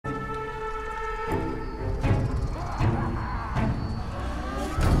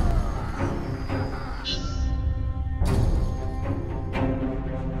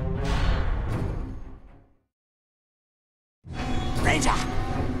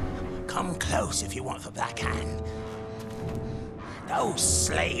Come close if you want the backhand. Those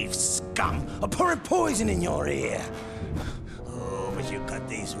slave scum are pouring poison in your ear. Oh, but you cut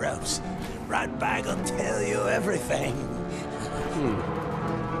these ropes. Ratbag will tell you everything.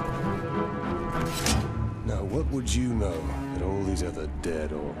 Now, what would you know that all these other dead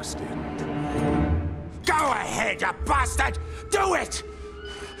orcs didn't? Go ahead, you bastard! Do it!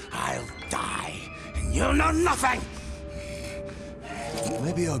 I'll die, and you'll know nothing!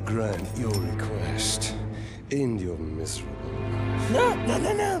 Maybe I'll grant your request. End your miserable life.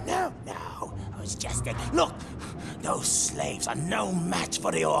 No. I was just a... Look! Those slaves are no match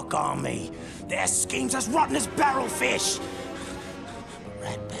for the orc army. Their scheme's as rotten as barrel fish. But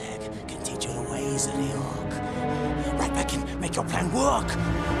Ratbag can teach you the ways of the orc. Ratbag can make your plan work.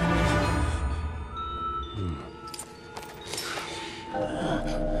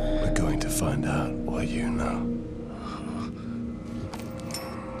 We're going to find out what you know.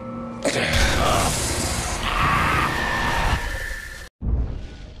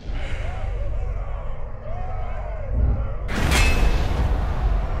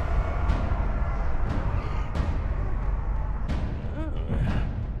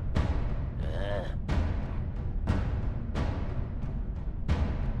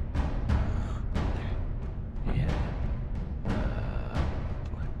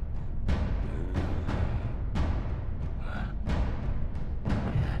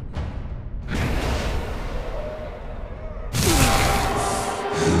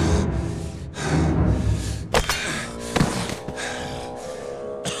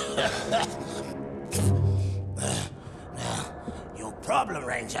 Problem,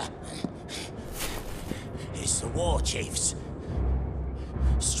 Ranger, is the war chiefs.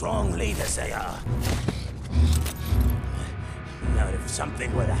 Strong leaders they are. Now, if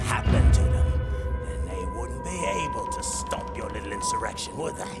something were to happen to them, then they wouldn't be able to stop your little insurrection,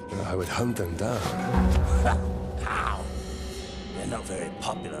 would they? I would hunt them down. How? They're not very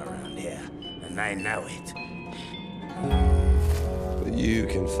popular around here, and they know it. But you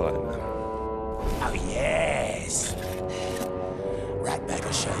can find them. Oh, yes. Ratbag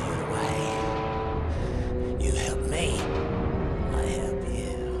will show you the way. You help me, I help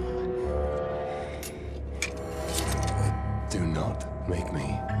you. Do not make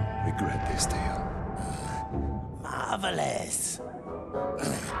me regret this deal. Marvelous.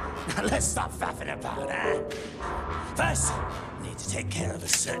 Now let's stop faffing about, huh? First, I need to take care of a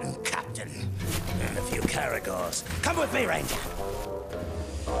certain captain and a few caragors. Come with me, Ranger.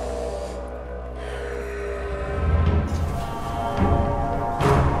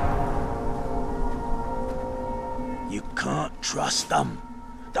 You can't trust them.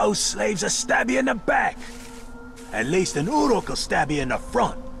 Those slaves will stab you in the back. At least an Uruk will stab you in the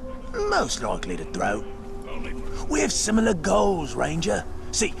front. Most likely the throat. We have similar goals, Ranger.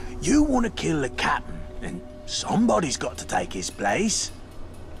 See, you want to kill the captain, and somebody's got to take his place.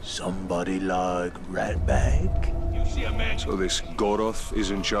 Somebody like Ratbag. So this Goroth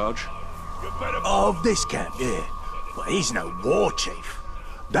is in charge? Of this camp, yeah. But he's no war chief.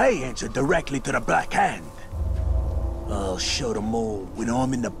 They answer directly to the Black Hand. I'll show them all when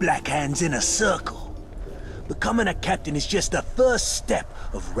I'm in the Black Hand's inner circle. Becoming a captain is just the first step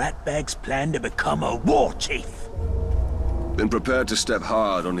of Ratbag's plan to become a war chief. Been prepared to step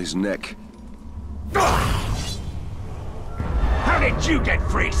hard on his neck. How did you get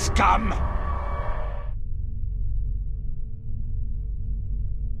free, scum?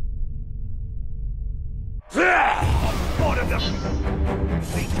 One of them!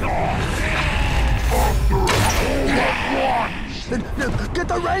 Get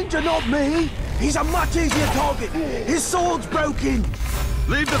the Ranger, not me! He's a much easier target! His sword's broken!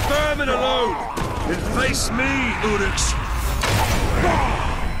 Leave the vermin alone! And face me, Uruks!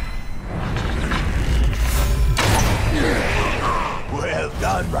 Well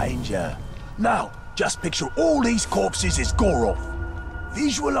done, Ranger. Now, just picture all these corpses as Goroth.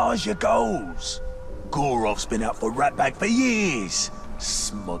 Visualize your goals. Goroth's been out for Ratbag for years.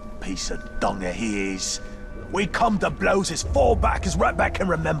 Smug piece of dung he is. We come to blows as far back as Ratbag can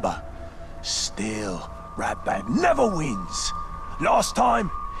remember. Still, Ratbag never wins. Last time,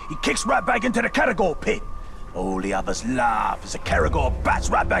 he kicks Ratbag into the Caragor pit. All the others laugh as the Caragor bats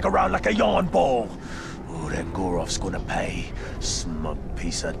Ratbag around like a yarn ball. Oh, then Goroth's gonna pay. Smug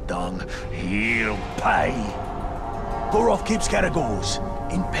piece of dung. He'll pay. Goroth keeps Caragors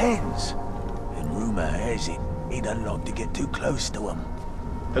in pens. And rumor has it, he doesn't like to get too close to them.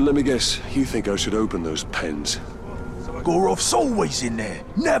 And let me guess, you think I should open those pens? Goroth's always in there.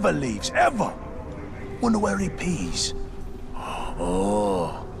 Never leaves, ever. Wonder where he pees.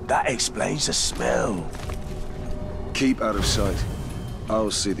 Oh, that explains the smell. Keep out of sight. I'll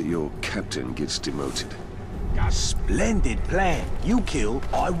see that your captain gets demoted. A splendid plan. You kill,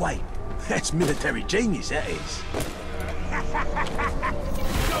 I wait. That's military genius, that is. Go on,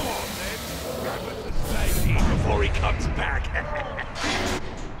 then. Grab us the slave before he comes back.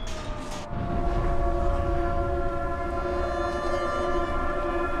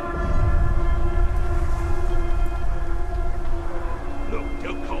 Look,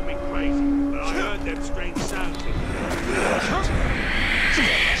 don't call me crazy, but I heard them strange sounds in there.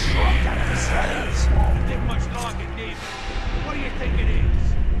 Shrugged out of the slaves. It didn't much like it, neither. What do you think it is?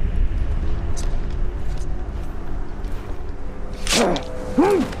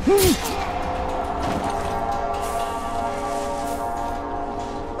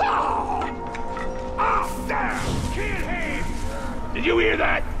 Down! Kill him! Did you hear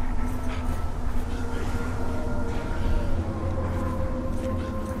that?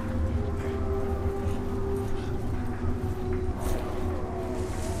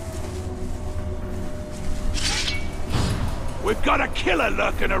 We've got a killer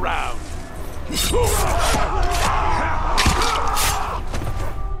lurking around.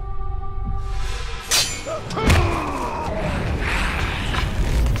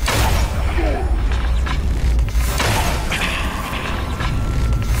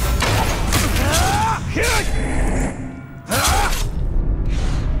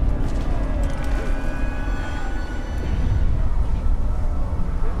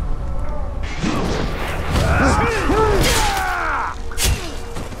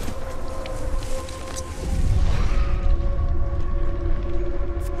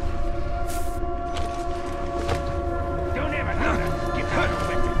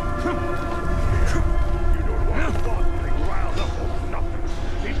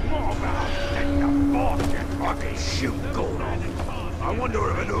 I wonder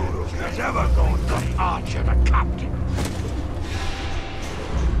if an Uruk has ever gone the arch of a captain.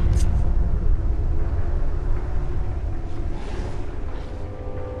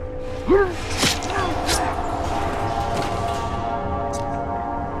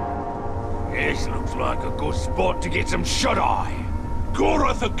 This looks like a good spot to get some shut-eye.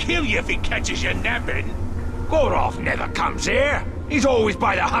 Goroth will kill you if he catches you napping. Goroth never comes here. He's always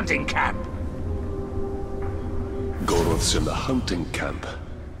by the hunting camp. Goroth's in the hunting camp.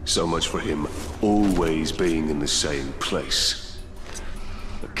 So much for him always being in the same place.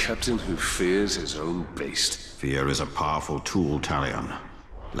 A captain who fears his own beast. Fear is a powerful tool, Talion.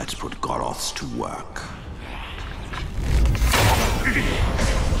 Let's put Goroths to work.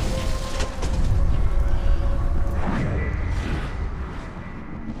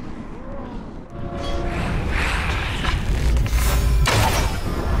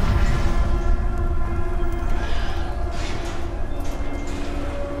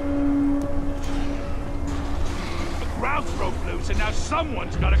 And now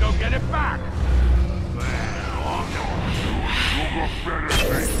someone's gotta go get it back. Well, you've got better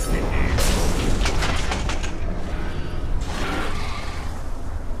things to do.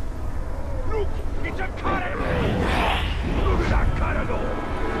 Look, it's a carnival! Look at that carnival!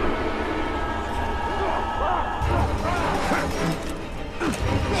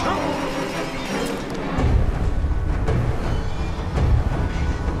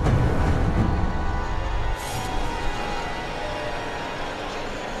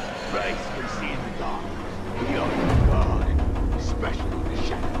 Race can see in the dark. We are blind, especially in the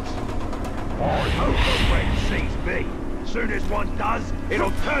shadows. I hope the red sees me. Soon as one does,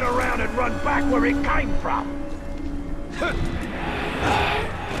 it'll turn around and run back where it came from.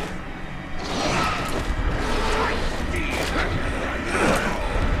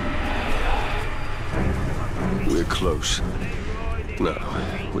 We're close. Now,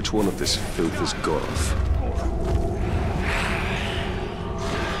 which one of this filth is Goroth?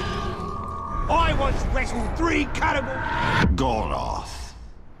 I once wrestled 3 cannibals. Goroth.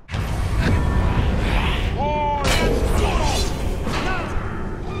 Oh,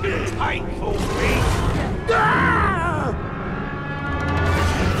 it's painful, beast.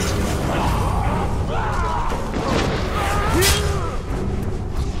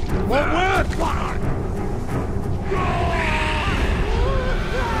 What work?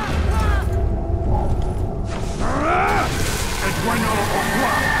 It's one of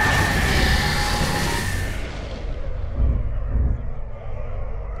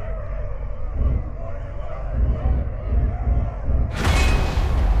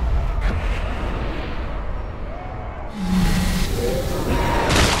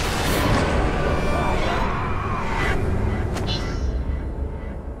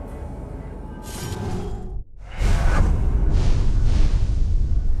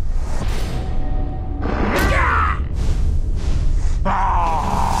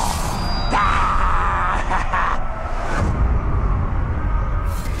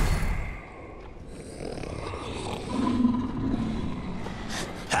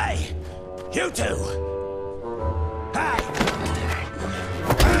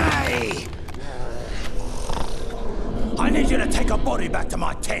you to take a body back to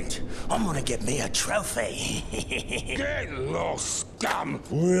my tent. I'm gonna get me a trophy. Get lost, scum!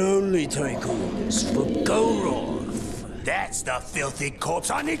 We only take orders for Gorov. That's the filthy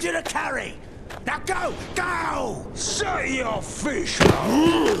corpse I need you to carry. Now go! Go! Shut your fish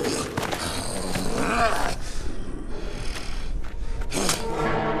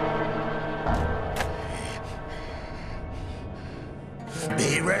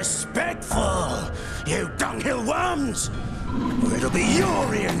Be respectful, you dunghill worms! Or it'll be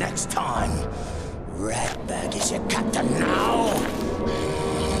your ear next time. Ratbag is your captain now.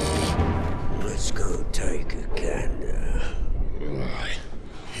 Let's go take a gander.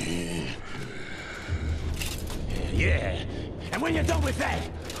 Yeah, and when you're done with that,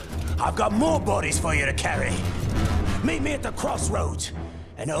 I've got more bodies for you to carry. Meet me at the crossroads.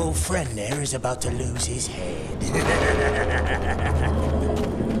 An old friend there is about to lose his head.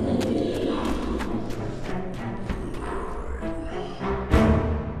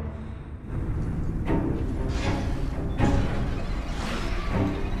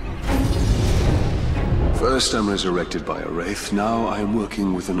 First I'm resurrected by a wraith, now I am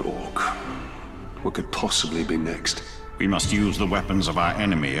working with an orc. What could possibly be next? We must use the weapons of our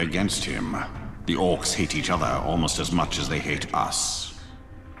enemy against him. The orcs hate each other almost as much as they hate us.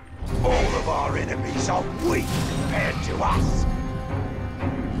 All of our enemies are weak compared to us.